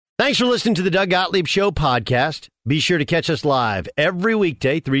Thanks for listening to the Doug Gottlieb Show podcast. Be sure to catch us live every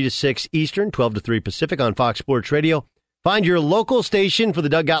weekday, 3 to 6 Eastern, 12 to 3 Pacific on Fox Sports Radio. Find your local station for the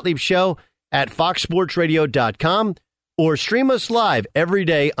Doug Gottlieb Show at foxsportsradio.com or stream us live every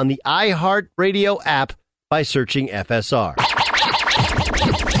day on the iHeartRadio app by searching FSR. Now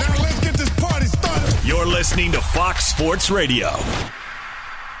let's get this party started. You're listening to Fox Sports Radio.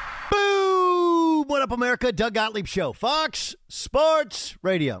 Boom! What up, America? Doug Gottlieb Show, Fox Sports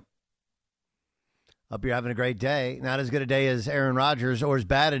Radio. Hope you're having a great day. Not as good a day as Aaron Rodgers or as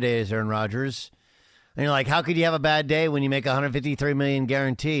bad a day as Aaron Rodgers. And you're like, how could you have a bad day when you make $153 million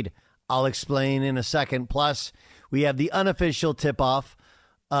guaranteed? I'll explain in a second. Plus, we have the unofficial tip-off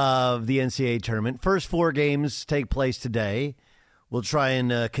of the NCAA tournament. First 4 games take place today. We'll try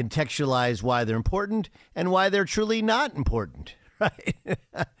and contextualize why they're important and why they're truly not important. Right?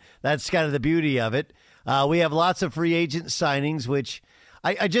 That's kind of the beauty of it. We have lots of free agent signings, which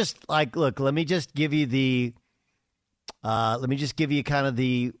I just like. Look, let me just give you kind of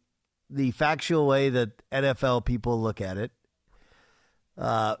the factual way that NFL people look at it.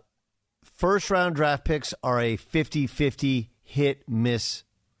 First round draft picks are a 50-50 hit miss,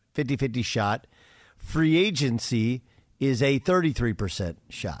 50-50 shot. Free agency is a 33%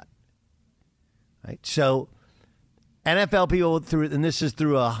 shot. Right? So NFL people and this is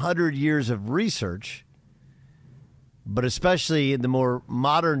through 100 years of research, but especially in the more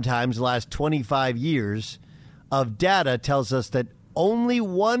modern times, the last 25 years of data tells us that only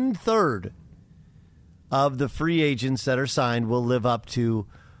 1/3 of the free agents that are signed will live up to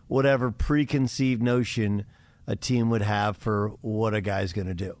whatever preconceived notion a team would have for what a guy's going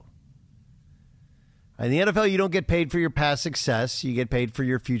to do. In the NFL, you don't get paid for your past success. You get paid for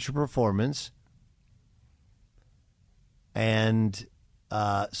your future performance. And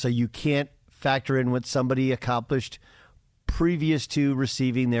so you can't factor in what somebody accomplished previous to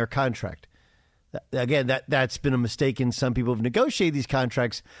receiving their contract. Again, that's been a mistake, and some people have negotiated these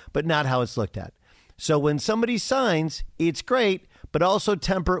contracts, but not how it's looked at. So when somebody signs, it's great, but also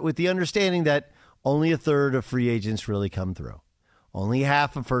temper it with the understanding that only 1/3 of free agents really come through. Only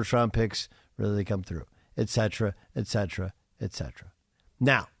half of first-round picks really come through, et cetera, et cetera, et cetera.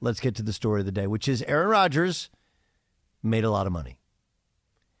 Now, let's get to the story of the day, which is Aaron Rodgers made a lot of money.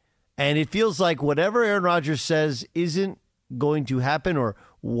 And it feels like whatever Aaron Rodgers says isn't going to happen or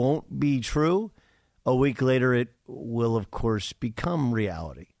won't be true, a week later it will, of course, become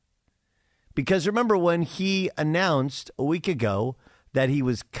reality. Because remember when he announced a week ago that he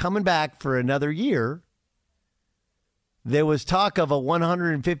was coming back for another year, there was talk of a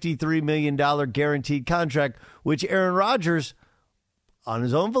 $153 million guaranteed contract, which Aaron Rodgers, on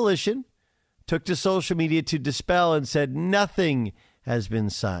his own volition, took to social media to dispel and said nothing has been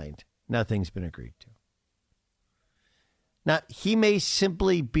signed. Nothing's been agreed to. Now, he may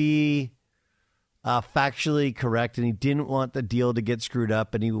simply be factually correct, and he didn't want the deal to get screwed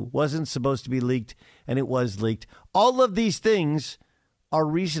up, and he wasn't supposed to be leaked, and it was leaked. All of these things are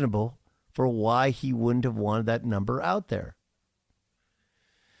reasonable for why he wouldn't have wanted that number out there.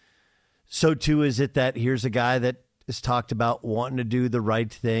 So, too, is it that here's a guy that is talked about wanting to do the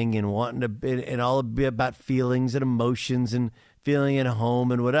right thing and wanting to, and all be about feelings and emotions and feeling at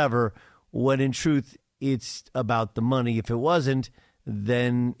home and whatever, when in truth, it's about the money. If it wasn't,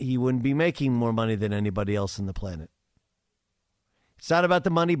 then he wouldn't be making more money than anybody else on the planet. It's not about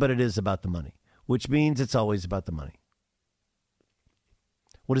the money, but it is about the money, which means it's always about the money.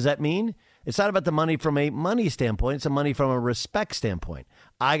 What does that mean? It's not about the money from a money standpoint. It's a money from a respect standpoint.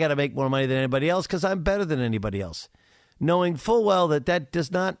 I got to make more money than anybody else because I'm better than anybody else. Knowing full well that that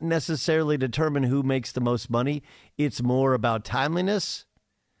does not necessarily determine who makes the most money. It's more about timeliness.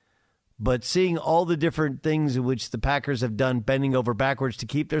 But seeing all the different things in which the Packers have done bending over backwards to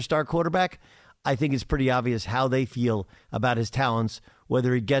keep their star quarterback, I think it's pretty obvious how they feel about his talents,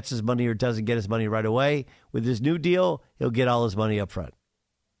 whether he gets his money or doesn't get his money right away. With his new deal, he'll get all his money up front.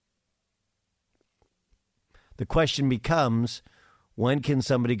 The question becomes, when can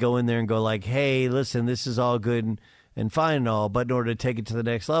somebody go in there and go like, hey, listen, this is all good and fine and all, but in order to take it to the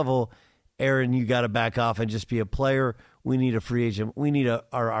next level, Aaron, you got to back off and just be a player. We need a free agent. We need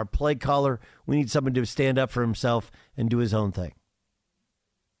our play caller. We need someone to stand up for himself and do his own thing.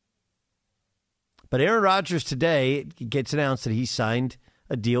 But Aaron Rodgers today, it gets announced that he signed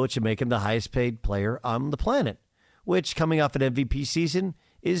a deal which would make him the highest paid player on the planet, which coming off an MVP season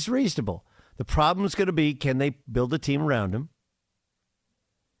is reasonable. The problem is going to be, can they build a team around him?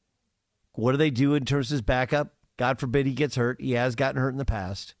 What do they do in terms of his backup? God forbid he gets hurt. He has gotten hurt in the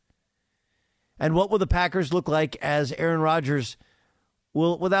past. And what will the Packers look like as Aaron Rodgers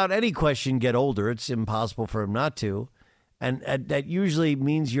will, without any question, get older? It's impossible for him not to. And that usually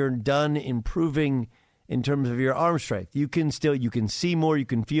means you're done improving in terms of your arm strength. You can see more, you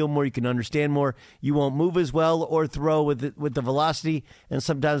can feel more, you can understand more. You won't move as well or throw with the velocity. And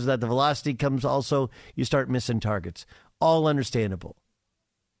sometimes that the velocity comes also, you start missing targets. All understandable.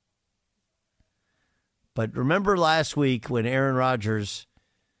 But remember last week when Aaron Rodgers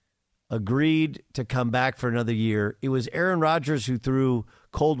agreed to come back for another year, it was Aaron Rodgers who threw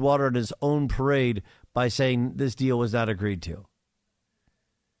cold water on his own parade by saying this deal was not agreed to.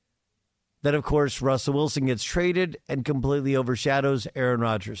 Then, of course, Russell Wilson gets traded and completely overshadows Aaron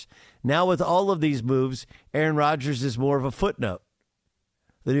Rodgers. Now, with all of these moves, Aaron Rodgers is more of a footnote.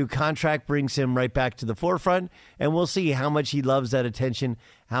 The new contract brings him right back to the forefront, and we'll see how much he loves that attention,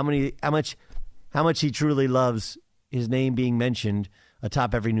 how much he truly loves his name being mentioned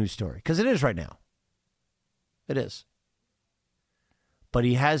atop every news story. Because it is right now. It is. But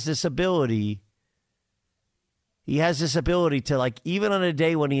he has this ability. He has this ability to, like, even on a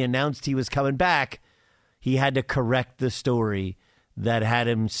day when he announced he was coming back, he had to correct the story that had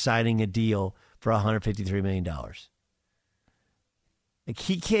him signing a deal for $153 million. Like,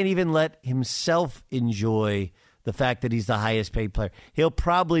 he can't even let himself enjoy the fact that he's the highest paid player. He'll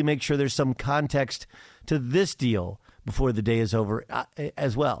probably make sure there's some context to this deal before the day is over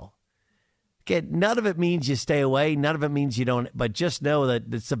as well. Again, none of it means you stay away. None of it means you don't. But just know that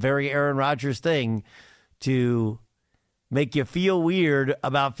it's a very Aaron Rodgers thing to make you feel weird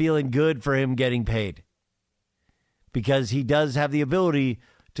about feeling good for him getting paid. Because he does have the ability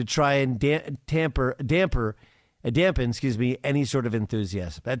to try and dampen any sort of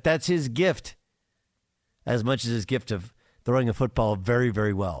enthusiasm. That's his gift, as much as his gift of throwing a football very,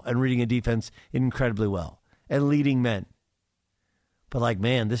 very well and reading a defense incredibly well and leading men. But, like,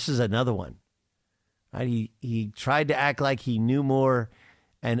 man, this is another one. Right? He tried to act like he knew more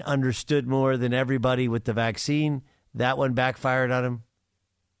and understood more than everybody with the vaccine. That one backfired on him.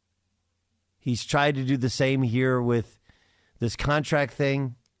 He's tried to do the same here with this contract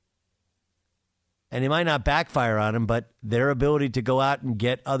thing. And it might not backfire on him, but their ability to go out and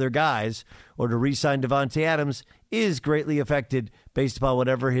get other guys or to re-sign Davante Adams is greatly affected based upon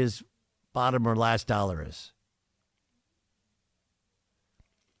whatever his bottom or last dollar is.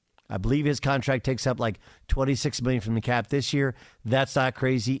 I believe his contract takes up like $26 million from the cap this year. That's not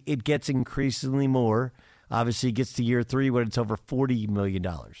crazy. It gets increasingly more. Obviously, it gets to year 3 when it's over $40 million.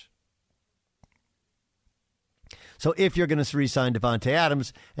 So if you're going to re-sign Davante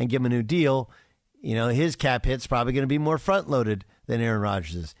Adams and give him a new deal, you know, his cap hit's probably going to be more front-loaded than Aaron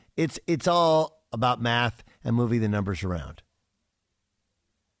Rodgers' is. It's all about math and moving the numbers around.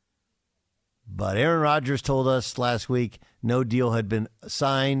 But Aaron Rodgers told us last week no deal had been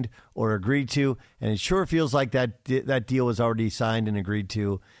signed or agreed to, and it sure feels like that deal was already signed and agreed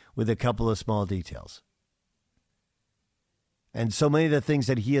to with a couple of small details. And so many of the things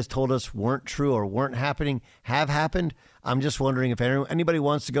that he has told us weren't true or weren't happening have happened. I'm just wondering if anybody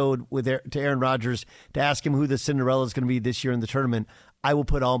wants to go to Aaron Rodgers to ask him who the Cinderella is going to be this year in the tournament. I will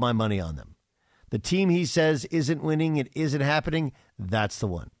put all my money on them. The team he says isn't winning, it isn't happening, that's the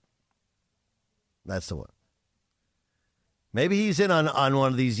one. That's the one. Maybe he's in on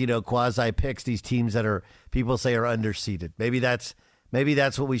one of these, quasi picks, these teams that are people say are underseeded. Maybe that's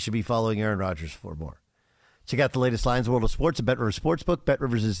what we should be following Aaron Rodgers for more. Check out the latest lines, World of Sports at Bet Rivers Sportsbook. Bet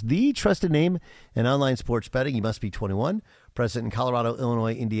Rivers is the trusted name in online sports betting. You must be 21, present in Colorado,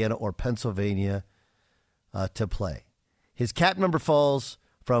 Illinois, Indiana, or Pennsylvania to play. His cap number falls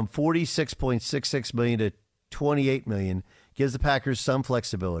from $46.66 million to $28 million. Gives the Packers some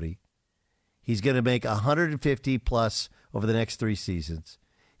flexibility. He's going to make $150 plus over the next 3 seasons.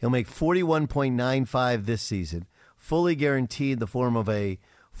 He'll make $41.95 this season, fully guaranteed in the form of a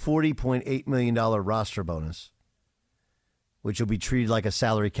 $40.8 million roster bonus, which will be treated like a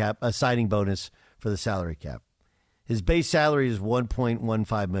salary cap, a signing bonus for the salary cap. His base salary is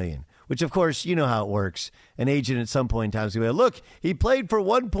 $1.15 million, which, of course, you know how it works. An agent at some point in time is going to go, look, he played for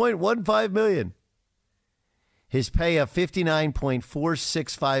 $1.15 million. His pay of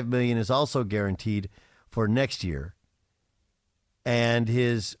 $59.465 million is also guaranteed for next year. And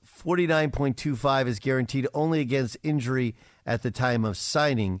his $49.25 is guaranteed only against injury at the time of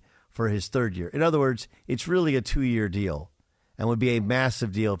signing for his 3rd year. In other words, it's really a 2-year deal and would be a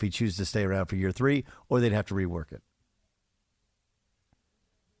massive deal if he chooses to stay around for year 3, or they'd have to rework it.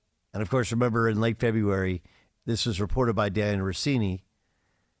 And, of course, remember in late February, this was reported by Dan Rossini.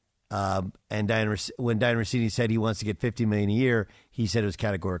 And when Diane Rossini said he wants to get $50 million a year, he said it was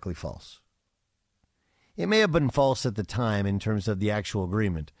categorically false. It may have been false at the time in terms of the actual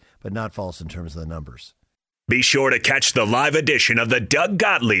agreement, but not false in terms of the numbers. Be sure to catch the live edition of the Doug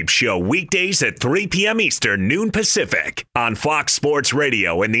Gottlieb Show weekdays at 3 p.m. Eastern, noon Pacific on Fox Sports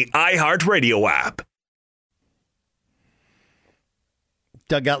Radio and the iHeartRadio app.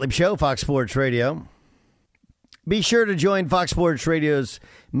 Doug Gottlieb Show, Fox Sports Radio. Be sure to join Fox Sports Radio's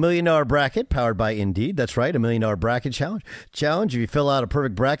 $1 Million Bracket, powered by Indeed. That's right, $1 Million Bracket Challenge. If you fill out a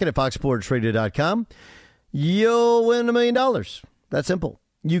perfect bracket at foxsportsradio.com, you'll win $1 million. That's simple.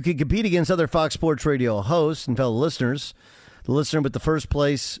 You can compete against other Fox Sports Radio hosts and fellow listeners. The listener with the first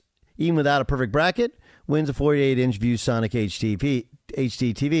place, even without a perfect bracket, wins a 48-inch ViewSonic HD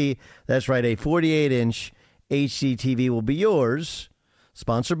TV. That's right, a 48-inch HD TV will be yours.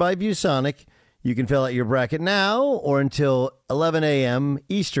 Sponsored by ViewSonic. You can fill out your bracket now or until 11 a.m.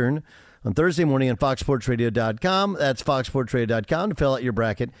 Eastern on Thursday morning on foxsportsradio.com. That's foxsportsradio.com to fill out your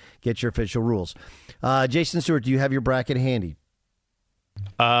bracket. Get your official rules. Jason Stewart, do you have your bracket handy?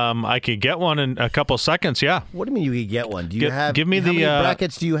 I could get one in a couple seconds, yeah. What do you mean you could get one? Do you have? Give me how the many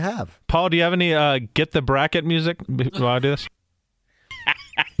brackets do you have? Paul, do you have any get the bracket music while I do this?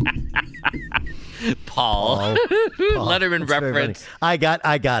 Paul. Letterman reference. I got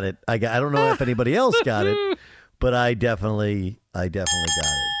it. I don't know if anybody else got it, but I definitely got it.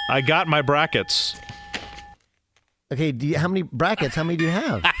 I got my brackets. Okay, how many brackets? How many do you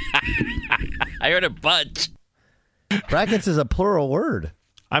have? I heard a bunch. Brackets is a plural word.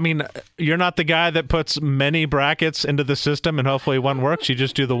 I mean, you're not the guy that puts many brackets into the system and hopefully one works. You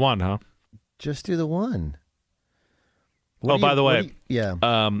just do the one, huh? Just do the one. By the way, yeah.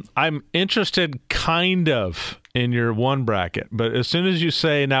 I'm interested kind of in your one bracket, but as soon as you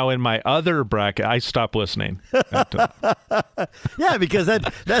say now in my other bracket, I stop listening. Yeah, because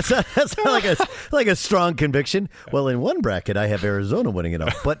that's like a strong conviction. Well, in one bracket, I have Arizona winning it all,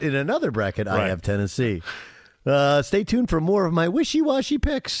 but in another bracket, I have Tennessee. Stay tuned for more of my wishy-washy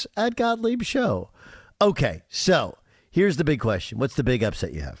picks at Gottlieb Show. Okay, so here's the big question. What's the big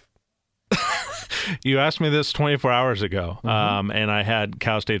upset you have? You asked me this 24 hours ago, and I had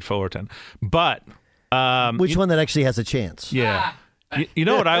Cal State Fullerton. But which one that actually has a chance? Yeah. You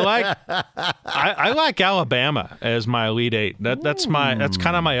know what I like? I like Alabama as my Elite Eight. That's kind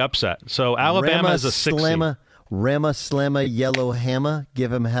of my upset. So Alabama is a 6 seed. Rama Slamma Yellow Hammer,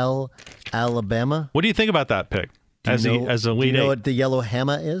 give him hell, Alabama. What do you think about that pick as Elite Eight? Do you know what the Yellow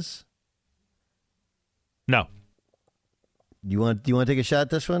Hammer is? No. Do you want to take a shot at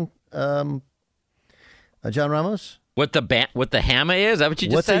this one, John Ramos? What the hammer is? Is that what you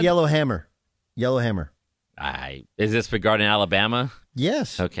just said? What's a yellow hammer? Yellow hammer. Is this regarding Alabama?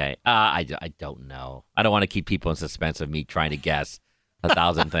 Yes. Okay. I don't know. I don't want to keep people in suspense of me trying to guess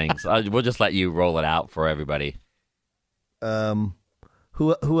 1,000 things. We'll just let you roll it out for everybody.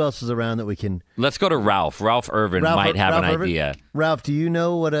 Who else is around that we can? Let's go to Ralph. Ralph Irvin might have an idea. Ralph, do you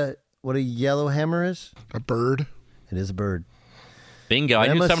know what a yellow hammer is? A bird. It is a bird. Bingo.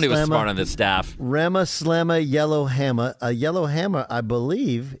 I knew somebody was smart on this staff. Rama Slamma Yellow Hammer. A yellow hammer, I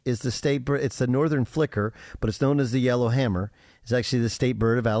believe, is the state bird. It's the northern flicker, but it's known as the yellow hammer. It's actually the state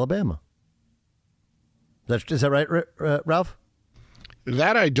bird of Alabama. Is that right, Ralph?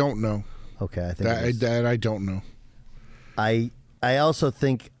 That I don't know. Okay, I think that I don't know. I also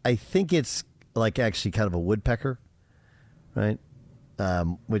think it's like actually kind of a woodpecker, right?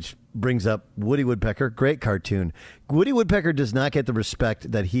 Which brings up Woody Woodpecker, great cartoon. Woody Woodpecker does not get the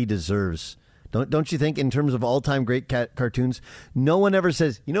respect that he deserves. Don't you think, in terms of all-time great cartoons? No one ever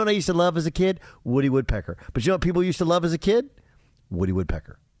says, you know what I used to love as a kid? Woody Woodpecker. But you know what people used to love as a kid? Woody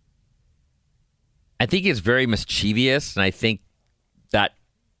Woodpecker. I think it's very mischievous, and I think that,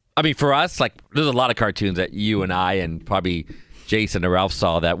 I mean, for us, like, there's a lot of cartoons that you and I and probably Jason and Ralph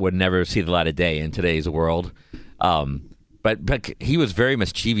saw that would never see the light of day in today's world. But he was very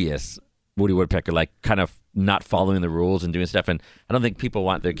mischievous, Woody Woodpecker, like kind of not following the rules and doing stuff. And I don't think people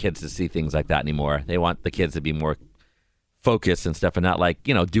want their kids to see things like that anymore. They want the kids to be more focused and stuff and not like,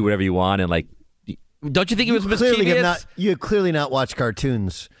 do whatever you want. And like, don't you think it was mischievous? You have clearly not watched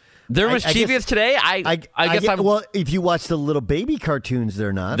cartoons. They're mischievous today? I guess well, if you watch the little baby cartoons,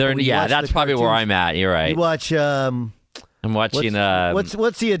 they're not. That's probably where I'm at. You're right. You watch... I'm watching.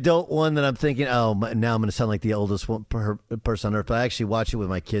 What's the adult one that I'm thinking? Oh, now I'm going to sound like the oldest person on earth. But I actually watch it with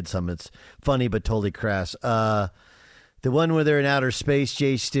my kids. It's funny but totally crass. The one where they're in outer space,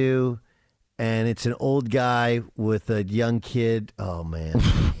 Jay Stu, and it's an old guy with a young kid. Oh man,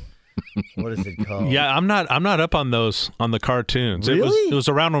 what is it called? Yeah, I'm not up on the cartoons. Really? It was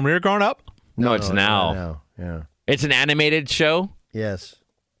around when we were growing up. No, it's now. Yeah, it's an animated show. Yes,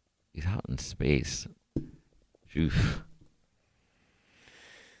 he's out in space. Oof.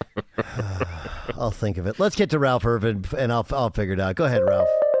 I'll think of it. Let's get to Ralph Irvin, and I'll figure it out. Go ahead, Ralph.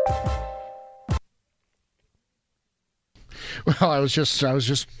 Well, I was just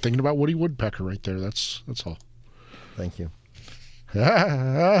thinking about Woody Woodpecker right there. That's all. Thank you.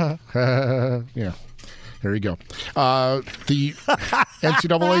 Yeah. There you go. The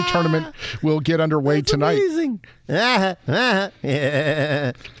NCAA tournament will get underway tonight. Amazing. Yeah.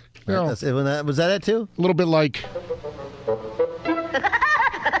 Well, Was that it too? A little bit like.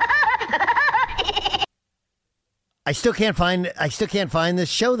 I still can't find this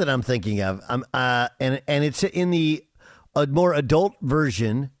show that I'm thinking of. And it's in the more adult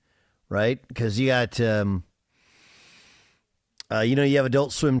version, right? Because you got you have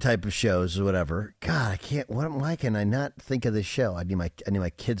Adult Swim type of shows or whatever. God, I can't. Why can I not think of this show? I need my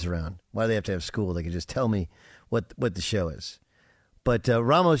kids around. Why do they have to have school? They could just tell me what the show is. But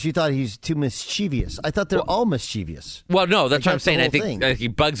Ramos, you thought he's too mischievous. I thought they're all mischievous. Well, no, that's what I'm That's saying. the I whole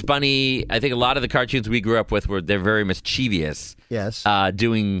think Bugs Bunny. I think a lot of the cartoons we grew up with they're very mischievous. Yes.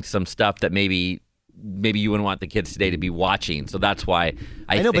 Doing some stuff that maybe you wouldn't want the kids today to be watching. So that's why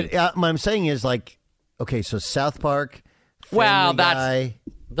I know. think, But what I'm saying is like, okay, so South Park. well, Family Guy.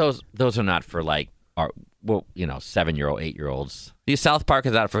 those are not for like 7-year-old, 8-year-olds. The South Park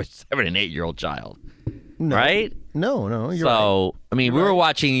is not for a 7 and 8-year-old child, right? No, you're right. So, I mean, we were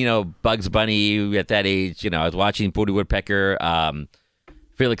watching, Bugs Bunny at that age. I was watching Woody Woodpecker,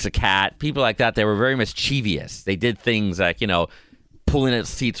 Felix the Cat, people like that. They were very mischievous. They did things like, pulling at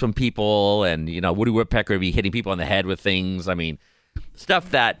seats from people, and, Woody Woodpecker would be hitting people on the head with things. I mean,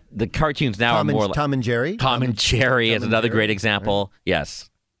 stuff that the cartoons now are more like. Tom and Jerry. Tom and Jerry is another great example. Right. Yes.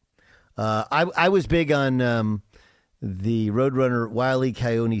 I was big on the Roadrunner Wile E.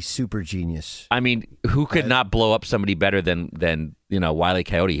 Coyote Super Genius. I mean, who could not blow up somebody better than Wile E.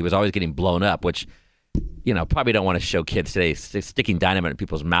 Coyote? He was always getting blown up, which probably don't want to show kids today sticking dynamite in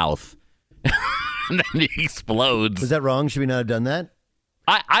people's mouth and then he explodes. Was that wrong? Should we not have done that?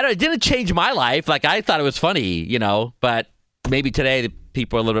 It didn't change my life. Like, I thought it was funny, but maybe today the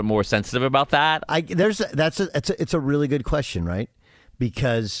people are a little bit more sensitive about that. It's a really good question, right?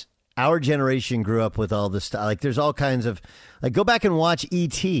 Because our generation grew up with all this stuff. Like, there's all kinds of, like, go back and watch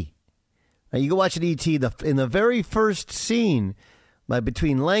E.T. Now, you go watch an E.T. In the very first scene,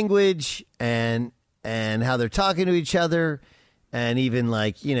 between language and how they're talking to each other, and even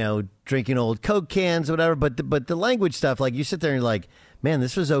drinking old Coke cans or whatever. But the language stuff, like, you sit there and you're like, man,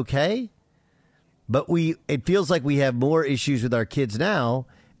 this was okay. But it feels like we have more issues with our kids now,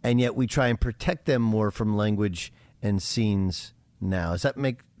 and yet we try and protect them more from language and scenes now. Does that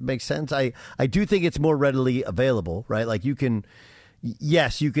make sense? I do think it's more readily available, right? Like, you could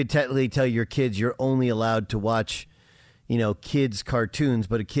technically tell your kids you're only allowed to watch, kids' cartoons,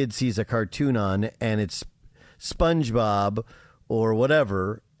 but a kid sees a cartoon on and it's SpongeBob or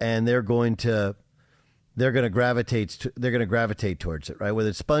whatever, and they're going to gravitate towards it, right? Whether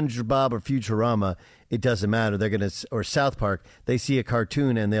it's SpongeBob or Futurama, it doesn't matter. Or South Park, they see a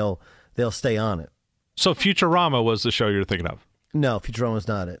cartoon and they'll stay on it. So Futurama was the show you're thinking of? No, Futurama's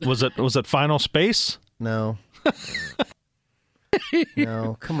not it. Was it Final Space? No.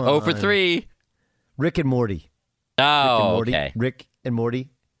 No, come on. 0 for 3. Rick and Morty. Oh, Rick and Morty. okay.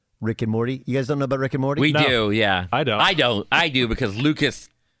 Rick and Morty. You guys don't know about Rick and Morty? We No. do, yeah. I don't. I do because Lucas,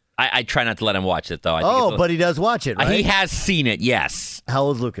 I try not to let him watch it, though. I think But he does watch it, right? He has seen it, yes. How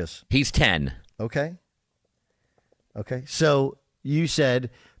old is Lucas? He's 10. Okay. So you said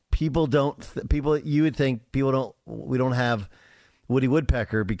we don't have Woody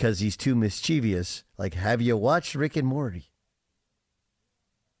Woodpecker because he's too mischievous. Like, have you watched Rick and Morty?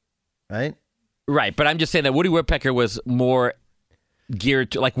 Right? Right, but I'm just saying that Woody Woodpecker was more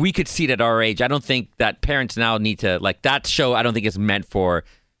geared to, like, we could see it at our age. I don't think that parents now need to, like, that show I don't think is meant for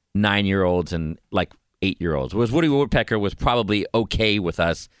 9-year-olds and, like, 8-year-olds. Whereas Woody Woodpecker was probably okay with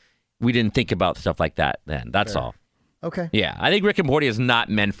us. We didn't think about stuff like that then. That's all. Okay. Yeah, I think Rick and Morty is not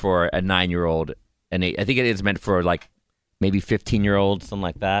meant for a 9-year-old and 8. I think it is meant for, like, maybe 15-year-olds, something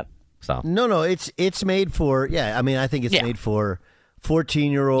like that. So No, it's made for, I mean, I think it's made for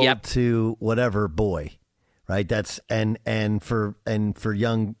 14-year-old to whatever boy, right? That's and for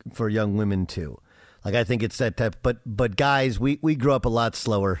young women too. Like, I think it's that type. But guys, we grew up a lot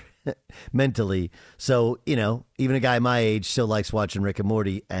slower mentally, so even a guy my age still likes watching Rick and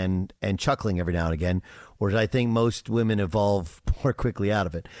Morty and chuckling every now and again. Whereas I think most women evolve more quickly out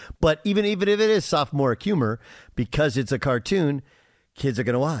of it. But even if it is sophomoric humor, because it's a cartoon, kids are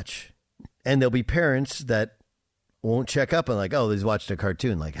going to watch, and there'll be parents that won't check up and like, oh, he's watching a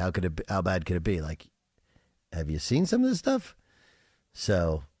cartoon. Like, how bad could it be? Like, have you seen some of this stuff?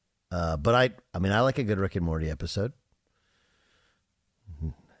 So, but I mean, I like a good Rick and Morty episode.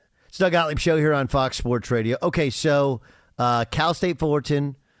 It's Doug Gottlieb Show here on Fox Sports Radio. Okay, so Cal State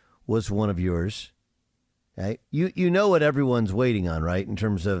Fullerton was one of yours. Okay? You know what everyone's waiting on, right, in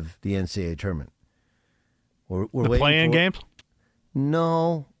terms of the NCAA tournament. We're The waiting playing games?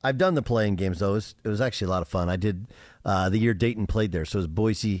 No. I've done the playing games, though. It was actually a lot of fun. I did the year Dayton played there. So it was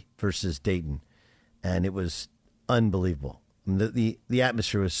Boise versus Dayton. And it was unbelievable. The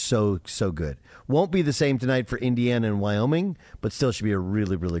atmosphere was so good. Won't be the same tonight for Indiana and Wyoming, but still should be a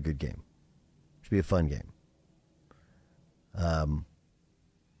really, really good game. Should be a fun game.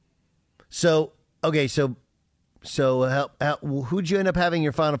 So who'd you end up having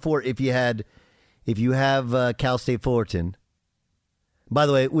your Final Four if you have Cal State Fullerton? By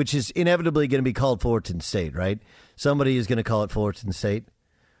the way, which is inevitably going to be called Fullerton State, right? Somebody is going to call it Fullerton State.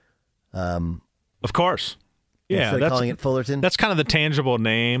 Of course. Yeah, that's calling it Fullerton. That's kind of the tangible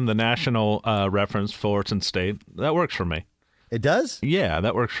name, the national reference, Fullerton State. That works for me. It does? Yeah,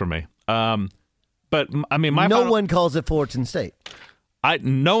 that works for me. But I mean, no one calls it Fullerton State.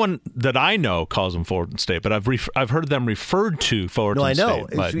 No one that I know calls them Fullerton State, but I've heard them referred to Fullerton State. No, I know.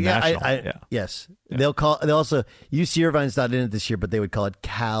 But national. Yes, they'll also UC Irvine's not in it this year, but they would call it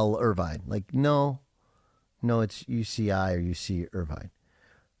Cal Irvine. Like no, it's UCI or UC Irvine.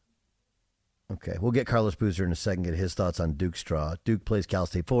 Okay, we'll get Carlos Boozer in a second, get his thoughts on Duke's draw. Duke plays Cal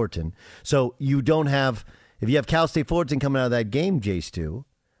State Fullerton. So you don't have, if you have Cal State Fullerton coming out of that game, J. Stu,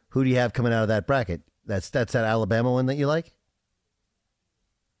 who do you have coming out of that bracket? That's that Alabama one that you like?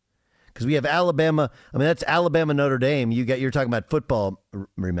 Because we have Alabama. I mean, that's Alabama Notre Dame. You're talking about football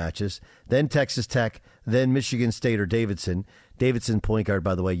rematches. Then Texas Tech. Then Michigan State or Davidson. Davidson point guard,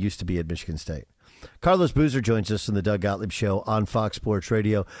 by the way, used to be at Michigan State. Carlos Boozer joins us on the Doug Gottlieb Show on Fox Sports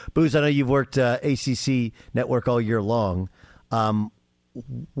Radio. Booz, I know you've worked ACC Network all year long.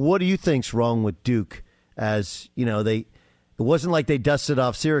 What do you think's wrong with Duke? As you know, it wasn't like they dusted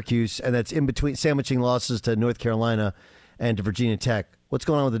off Syracuse, and that's in between, sandwiching losses to North Carolina and to Virginia Tech. What's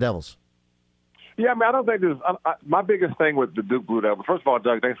going on with the Devils? Yeah, I mean, I don't think there's my biggest thing with the Duke Blue Devils. First of all,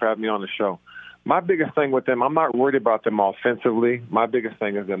 Doug, thanks for having me on the show. My biggest thing with them, I'm not worried about them offensively. My biggest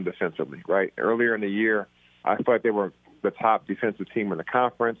thing is them defensively, right? Earlier in the year, I felt like they were the top defensive team in the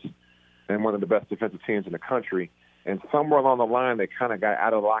conference and one of the best defensive teams in the country. And somewhere along the line, they kind of got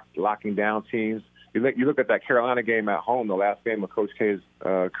out of locking down teams. You look at that Carolina game at home, the last game of Coach K's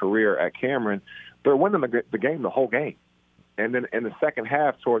career at Cameron, they're winning the game the whole game. And then in the second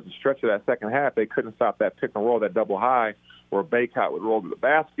half, towards the stretch of that second half, they couldn't stop that pick and roll, that double high, where Baycott would roll to the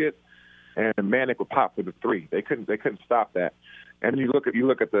basket and Manick would pop for the three. They couldn't stop that. And you look at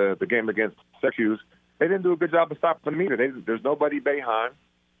the game against Syracuse, they didn't do a good job of stopping them either. There's nobody behind.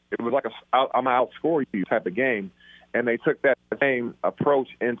 It was like I'm going to outscore you type of game. And they took that same approach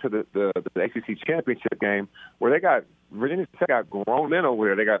into the ACC championship game, where Virginia Tech got grown men over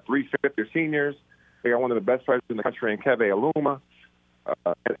there. They got 3 fifth-year seniors. They got one of the best players in the country in Keve Aluma.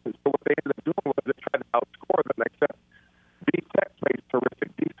 And so what they ended up doing was they tried to outscore them, except B Tech plays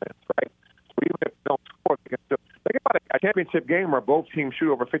terrific defense, right? So even if they don't score, they can still think about a championship game where both teams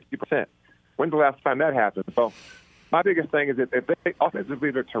shoot over 50%. When's the last time that happened? So my biggest thing is that if they offensively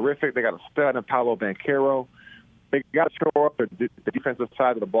they're terrific, they got a stud in Paolo Banchero. They got to show up the defensive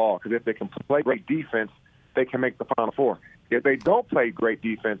side of the ball, because if they can play great defense, they can make the Final Four. If they don't play great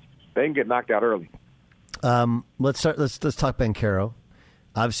defense, they can get knocked out early. Let's talk Banchero.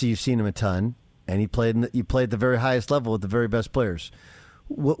 Obviously, you've seen him a ton, and you played at the very highest level with the very best players.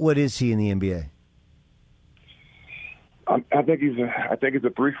 What is he in the NBA? I think he's a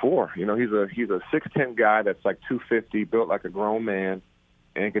 3-4. You know, he's a 6'10" guy that's like 250, built like a grown man,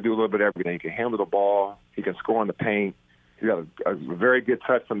 and he can do a little bit of everything. He can handle the ball. He can score in the paint. He's got a very good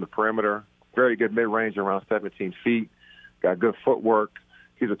touch from the perimeter, very good mid-range around 17 feet, got good footwork.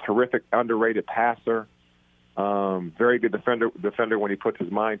 He's a terrific, underrated passer, very good defender when he puts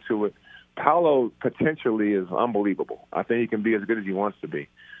his mind to it. Paolo potentially is unbelievable. I think he can be as good as he wants to be.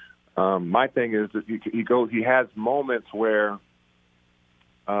 My thing is that he has moments where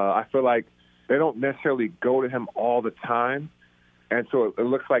I feel like they don't necessarily go to him all the time. And so it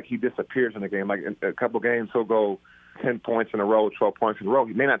looks like he disappears in the game. Like in a couple of games, he'll go 10 points in a row, 12 points in a row.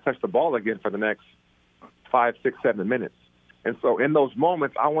 He may not touch the ball again for the next 5, 6, 7 minutes. And so in those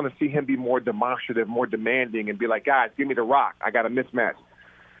moments, I want to see him be more demonstrative, more demanding, and be like, guys, give me the rock. I got a mismatch.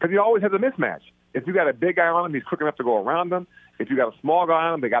 Because he always has a mismatch. If you got a big guy on him, he's quick enough to go around him. If you got a small guy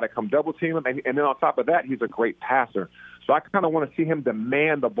on him, they got to come double team him. And then on top of that, he's a great passer. So I kind of want to see him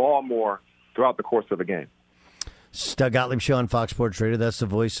demand the ball more throughout the course of the game. Doug Gottlieb Show on Fox Sports Radio. That's the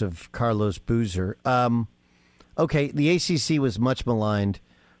voice of Carlos Boozer. Okay, the ACC was much maligned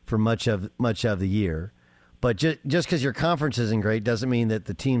for much of the year, but just because your conference isn't great doesn't mean that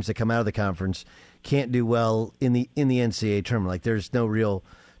the teams that come out of the conference can't do well in the NCAA tournament. Like there's no real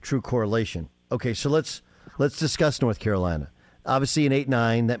true correlation. Okay, so let's let's discuss North Carolina. Obviously, an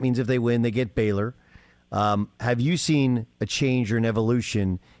 8-9. That means if they win, they get Baylor. Have you seen a change or an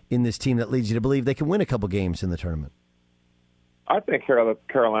evolution in this team that leads you to believe they can win a couple games in the tournament? I think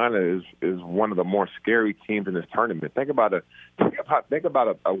Carolina is one of the more scary teams in this tournament. Think about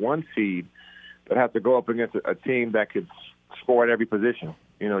a one seed that has to go up against a team that could score at every position.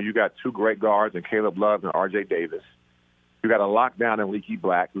 You know, you got two great guards in Caleb Love and R.J. Davis. You got a lockdown in Leaky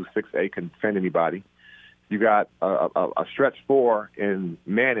Black, who's 6'8", can defend anybody. You got a stretch four in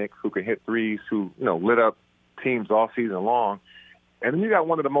Manick, who can hit threes, who lit up teams all season long. And then you got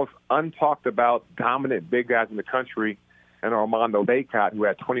one of the most untalked about dominant big guys in the country, and Armando Bacot, who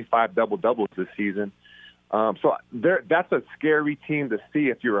had 25 double-doubles this season. So that's a scary team to see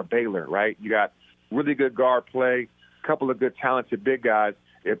if you're a Baylor, right? You got really good guard play, a couple of good talented big guys.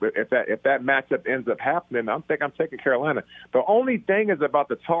 If that matchup ends up happening, I think I'm taking Carolina. The only thing is about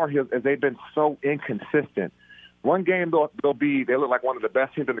the Tar Heels is they've been so inconsistent. One game they look like one of the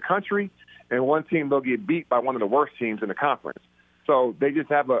best teams in the country, and one team they'll get beat by one of the worst teams in the conference. So they just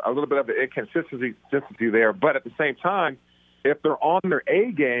have a little bit of an inconsistency there. But at the same time, if they're on their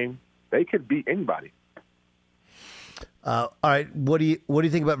A game, they could beat anybody. All right, what do you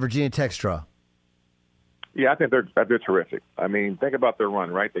think about Virginia Tech's draw? Yeah, I think they're terrific. I mean, think about their run,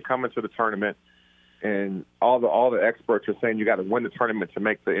 right? They come into the tournament, and all the experts are saying you got to win the tournament to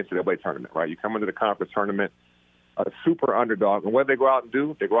make the NCAA tournament, right? You come into the conference tournament, a super underdog, and what do they go out and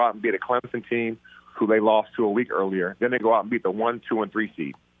do? They go out and beat a Clemson team who they lost to a week earlier. Then they go out and beat the 1, 2, and 3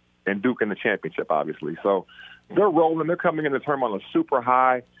 seed, and Duke in the championship, obviously. So they're rolling. They're coming in the tournament on a super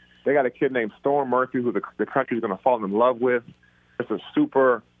high. They got a kid named Storm Murphy who the country's going to fall in love with. It's a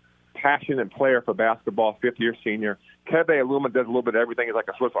super passionate player for basketball, fifth-year senior. Keve Aluma does a little bit of everything. He's like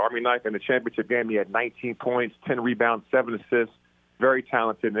a Swiss Army knife. In the championship game, he had 19 points, 10 rebounds, 7 assists. Very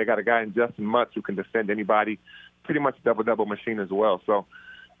talented. And they got a guy in Justin Mutz who can defend anybody. Pretty much double-double machine as well. So,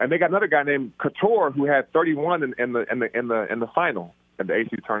 and they got another guy named Couture who had 31 in the final in the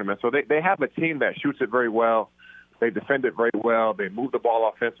ACU tournament. So they have a team that shoots it very well. They defend it very well. They move the ball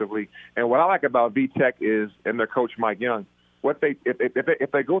offensively. And what I like about VTech is, and their coach Mike Young, if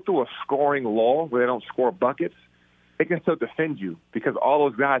they go through a scoring lull where they don't score buckets, they can still defend you because all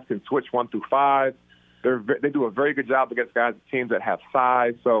those guys can switch 1 through 5. They do a very good job against teams that have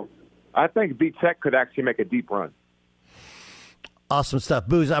size. So I think VTech could actually make a deep run. Awesome stuff,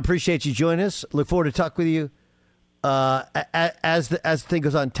 Booz. I appreciate you joining us. Look forward to talking with you as the thing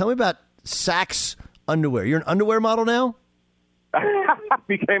goes on. Tell me about Saks underwear. You're an underwear model now? I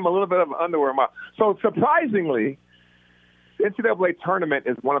became a little bit of an underwear model. So surprisingly, the NCAA tournament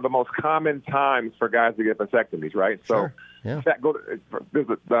is one of the most common times for guys to get vasectomies, right? Sure. Yeah.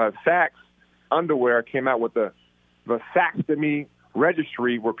 The Saks underwear came out with the Saxtomy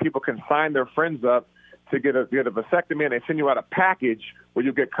registry where people can sign their friends up to get a vasectomy, and they send you out a package where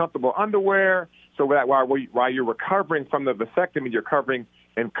you get comfortable underwear. So that while you're recovering from the vasectomy, you're recovering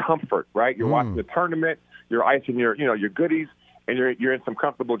in comfort, right? You're watching the tournament, you're icing your goodies, and you're in some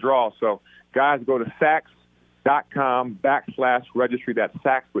comfortable draws. So guys, go to Saks.com/registry. That's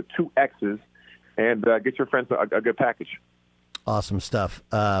Saks with 2 X's, and get your friends a good package. Awesome stuff.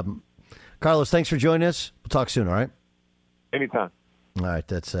 Carlos, thanks for joining us. We'll talk soon, all right? Anytime. All right,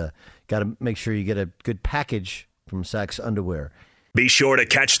 that's got to make sure you get a good package from Saks Underwear. Be sure to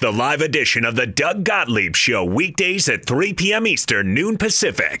catch the live edition of the Doug Gottlieb Show weekdays at 3 p.m. Eastern, noon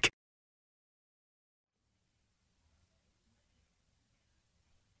Pacific.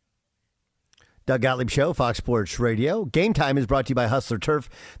 Doug Gottlieb Show, Fox Sports Radio. Game Time is brought to you by Hustler Turf.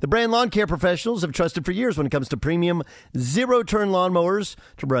 The brand lawn care professionals have trusted for years when it comes to premium zero-turn lawnmowers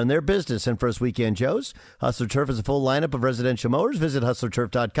to run their business. And for us weekend Joes, Hustler Turf is a full lineup of residential mowers. Visit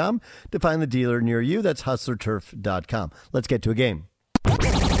hustlerturf.com to find the dealer near you. That's hustlerturf.com. Let's get to a game.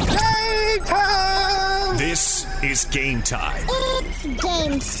 Game time! This is Game Time. It's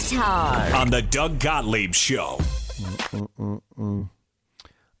game time. On the Doug Gottlieb Show.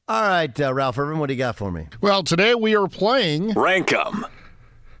 All right, Ralph Irvin, what do you got for me? Well, today we are playing Rank 'em.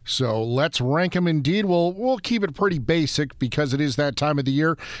 So let's rank them indeed. We'll keep it pretty basic because it is that time of the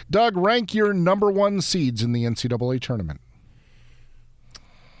year. Doug, rank your number 1 seeds in the NCAA tournament.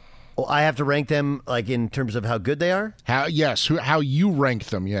 Well, I have to rank them like in terms of how good they are? How you rank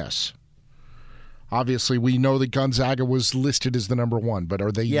them, yes. Obviously, we know that Gonzaga was listed as the number 1, but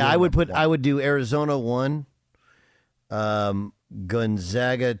are they? Yeah, I would do Arizona 1,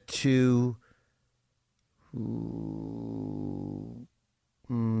 Gonzaga 2,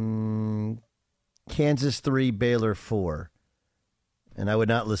 Kansas 3, Baylor 4. And I would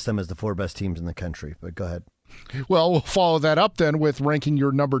not list them as the 4 best teams in the country, but go ahead. Well, we'll follow that up then with ranking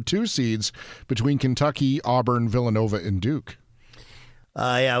your number 2 seeds between Kentucky, Auburn, Villanova, and Duke.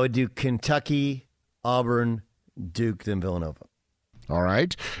 I would do Kentucky, Auburn, Duke, then Villanova. All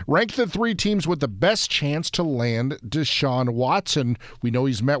right. Rank the 3 teams with the best chance to land Deshaun Watson. We know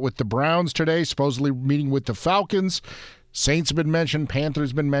he's met with the Browns today, supposedly meeting with the Falcons. Saints have been mentioned, Panthers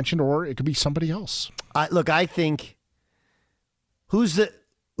have been mentioned, or it could be somebody else. Look, I think who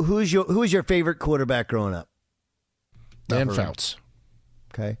is your favorite quarterback growing up? Dan Fouts.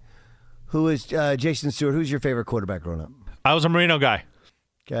 Okay. Who is Jason Stewart? Who's your favorite quarterback growing up? I was a Marino guy.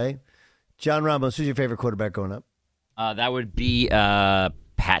 Okay. John Ramos, who's your favorite quarterback growing up? That would be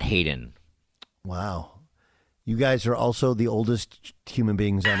Pat Hayden. Wow. You guys are also the oldest human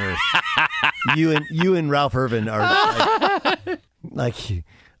beings on earth. you and Ralph Irvin are like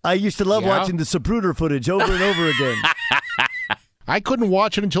I used to love watching the Zapruder footage over and over again. I couldn't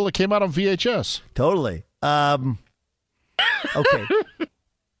watch it until it came out on VHS. Totally. Okay.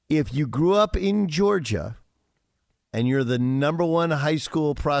 If you grew up in Georgia and you're the number 1 high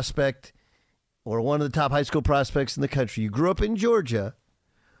school prospect or one of the top high school prospects in the country, you grew up in Georgia,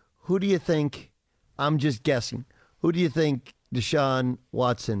 who do you think, I'm just guessing, who do you think Deshaun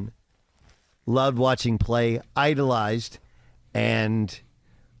Watson loved watching play, idolized, and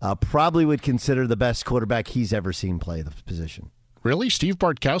probably would consider the best quarterback he's ever seen play the position? Really? Steve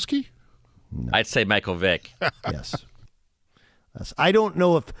Bartkowski? No. I'd say Michael Vick. Yes. I don't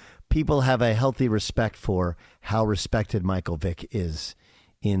know if people have a healthy respect for how respected Michael Vick is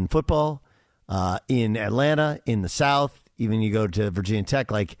in football, in Atlanta, in the South. Even you go to Virginia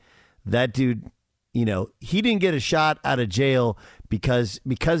Tech, like that dude, he didn't get a shot out of jail because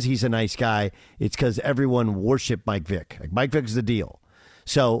he's a nice guy. It's because everyone worshiped Mike Vick. Like Mike Vick's the deal.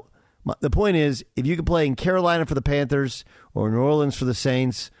 So the point is, if you could play in Carolina for the Panthers or New Orleans for the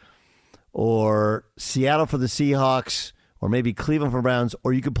Saints or Seattle for the Seahawks, or maybe Cleveland for the Browns,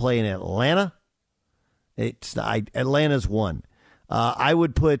 or you could play in Atlanta. Atlanta's 1. I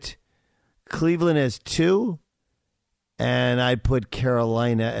would put Cleveland as 2, and I'd put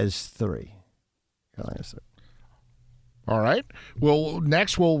Carolina as 3. Carolina's 3. All right. Well,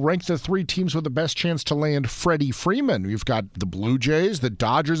 next we'll rank the 3 teams with the best chance to land Freddie Freeman. We've got the Blue Jays, the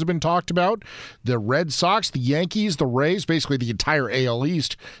Dodgers have been talked about, the Red Sox, the Yankees, the Rays, basically the entire AL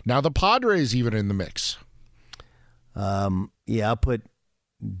East. Now the Padres even in the mix. I'll put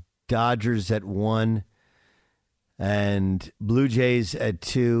Dodgers at 1 and Blue Jays at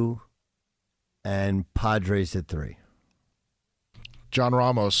 2 and Padres at 3. John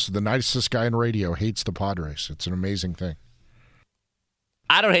Ramos, the nicest guy in radio, hates the Padres. It's an amazing thing.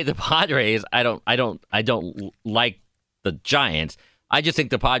 I don't hate the Padres. I don't like the Giants. I just think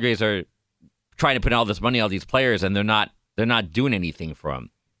the Padres are trying to put in all this money on all these players, and they're not doing anything for them.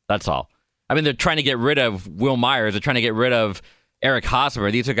 That's all. I mean, they're trying to get rid of Will Myers. They're trying to get rid of Eric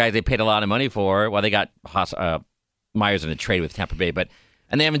Hosmer. These are guys they paid a lot of money for. Well, they got Myers in a trade with Tampa Bay,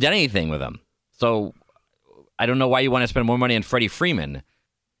 and they haven't done anything with them. So I don't know why you want to spend more money on Freddie Freeman.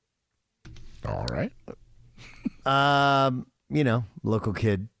 All right. Local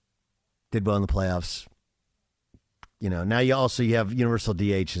kid did well in the playoffs. Now you have universal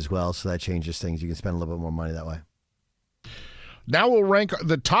DH as well, so that changes things. You can spend a little bit more money that way. Now we'll rank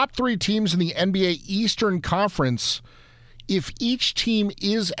the top 3 teams in the NBA Eastern Conference if each team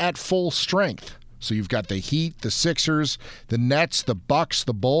is at full strength. So you've got the Heat, the Sixers, the Nets, the Bucks,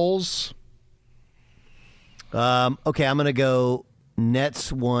 the Bulls. Okay, I'm going to go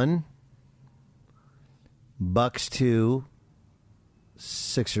Nets 1, Bucks 2,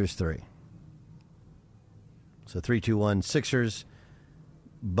 Sixers 3. So 3-2-1, Sixers,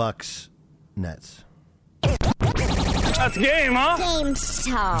 Bucks, Nets. That's game, huh? Game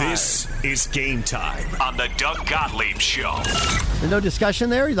time. This is Game Time on the Doug Gottlieb Show. There's no discussion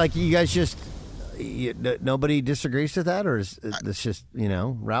there? Like you guys just... nobody disagrees with that, or is this just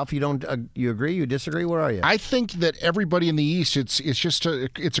Ralph? You don't? You agree? You disagree? Where are you? I think that everybody in the East, it's just a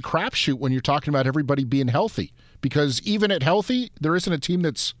crapshoot when you're talking about everybody being healthy, because even at healthy, there isn't a team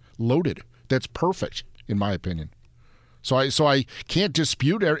that's loaded, that's perfect, in my opinion. So I can't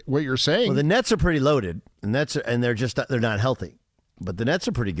dispute what you're saying. Well, the Nets are pretty loaded, and they're not healthy, but the Nets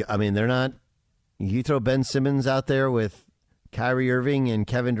are pretty good. I mean, they're not. You throw Ben Simmons out there with Kyrie Irving and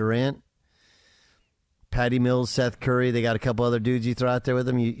Kevin Durant. Patty Mills, Seth Curry, they got a couple other dudes you throw out there with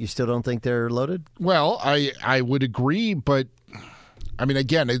them. You still don't think they're loaded? Well, I would agree, but I mean,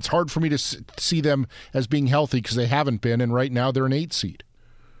 again, it's hard for me to see them as being healthy because they haven't been, and right now they're an 8 seed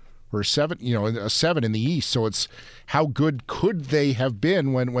or a 7 in the East. So it's how good could they have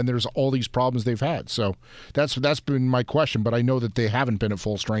been when there's all these problems they've had? So that's been my question, but I know that they haven't been at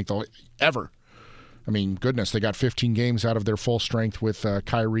full strength ever. I mean, goodness, they got 15 games out of their full strength with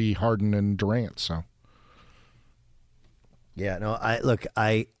Kyrie, Harden, and Durant. So, yeah, no, I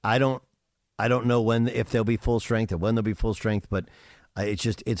don't know if they'll be full strength or when they'll be full strength, but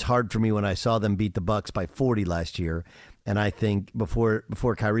it's hard for me when I saw them beat the Bucks by 40 last year, and I think before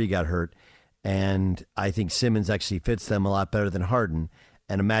Kyrie got hurt, and I think Simmons actually fits them a lot better than Harden.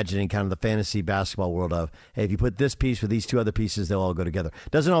 And imagining kind of the fantasy basketball world of, hey, if you put this piece with these two other pieces, they'll all go together.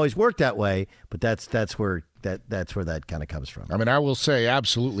 Doesn't always work that way, but that's where that kind of comes from. I mean, I will say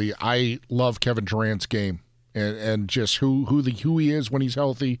absolutely, I love Kevin Durant's game and just who he is when he's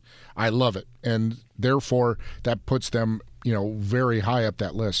healthy. I love it, and therefore that puts them very high up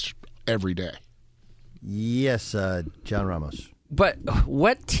that list every day. Yes, John Ramos. But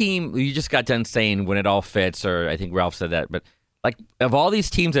what team, you just got done saying when it all fits, or I think Ralph said that, but like, of all these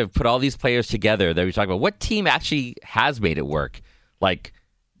teams that have put all these players together that we talk about, what team actually has made it work? Like,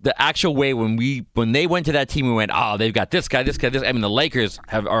 the actual way when they went to that team, we went, oh, they've got this guy, this guy, this. I mean, the Lakers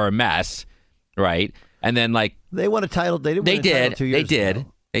are a mess, right? And then, like, they won a title. They did. 2 years ago.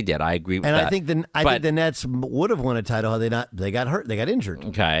 They did. I agree with and that. I think the Nets would have won a title had they not. They got hurt. They got injured.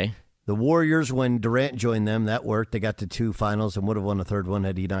 Okay. The Warriors, when Durant joined them, that worked. They got to 2 finals and would have won a third one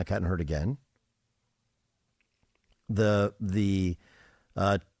had he not gotten hurt again. The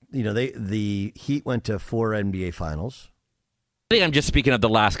Heat went to 4 NBA finals. I think I'm just speaking of the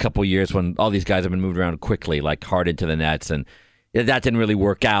last couple of years when all these guys have been moved around quickly, like Harden to the Nets, and that didn't really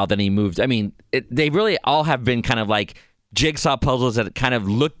work out. Then he moved. I mean, they really all have been kind of like jigsaw puzzles that kind of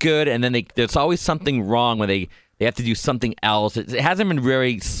look good, and then there's always something wrong when they have to do something else. It hasn't been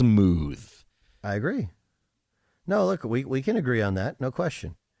very smooth. I agree. No, look, we can agree on that. No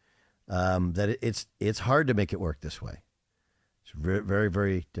question. That it's hard to make it work this way. It's very, very,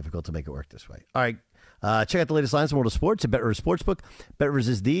 very difficult to make it work this way. All right, check out the latest lines in the world of sports at BetRivers Sportsbook. BetRivers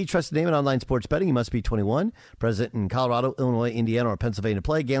is the trusted name in online sports betting. You must be 21, present in Colorado, Illinois, Indiana, or Pennsylvania to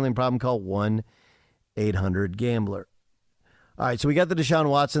play. Gambling problem, call 1-800-GAMBLER. All right, so we got the Deshaun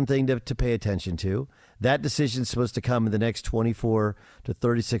Watson thing to pay attention to. That decision is supposed to come in the next 24 to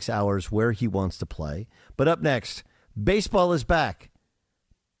 36 hours where he wants to play. But up next, baseball is back.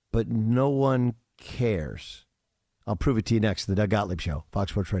 But no one cares. I'll prove it to you next. The Doug Gottlieb Show,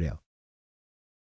 Fox Sports Radio.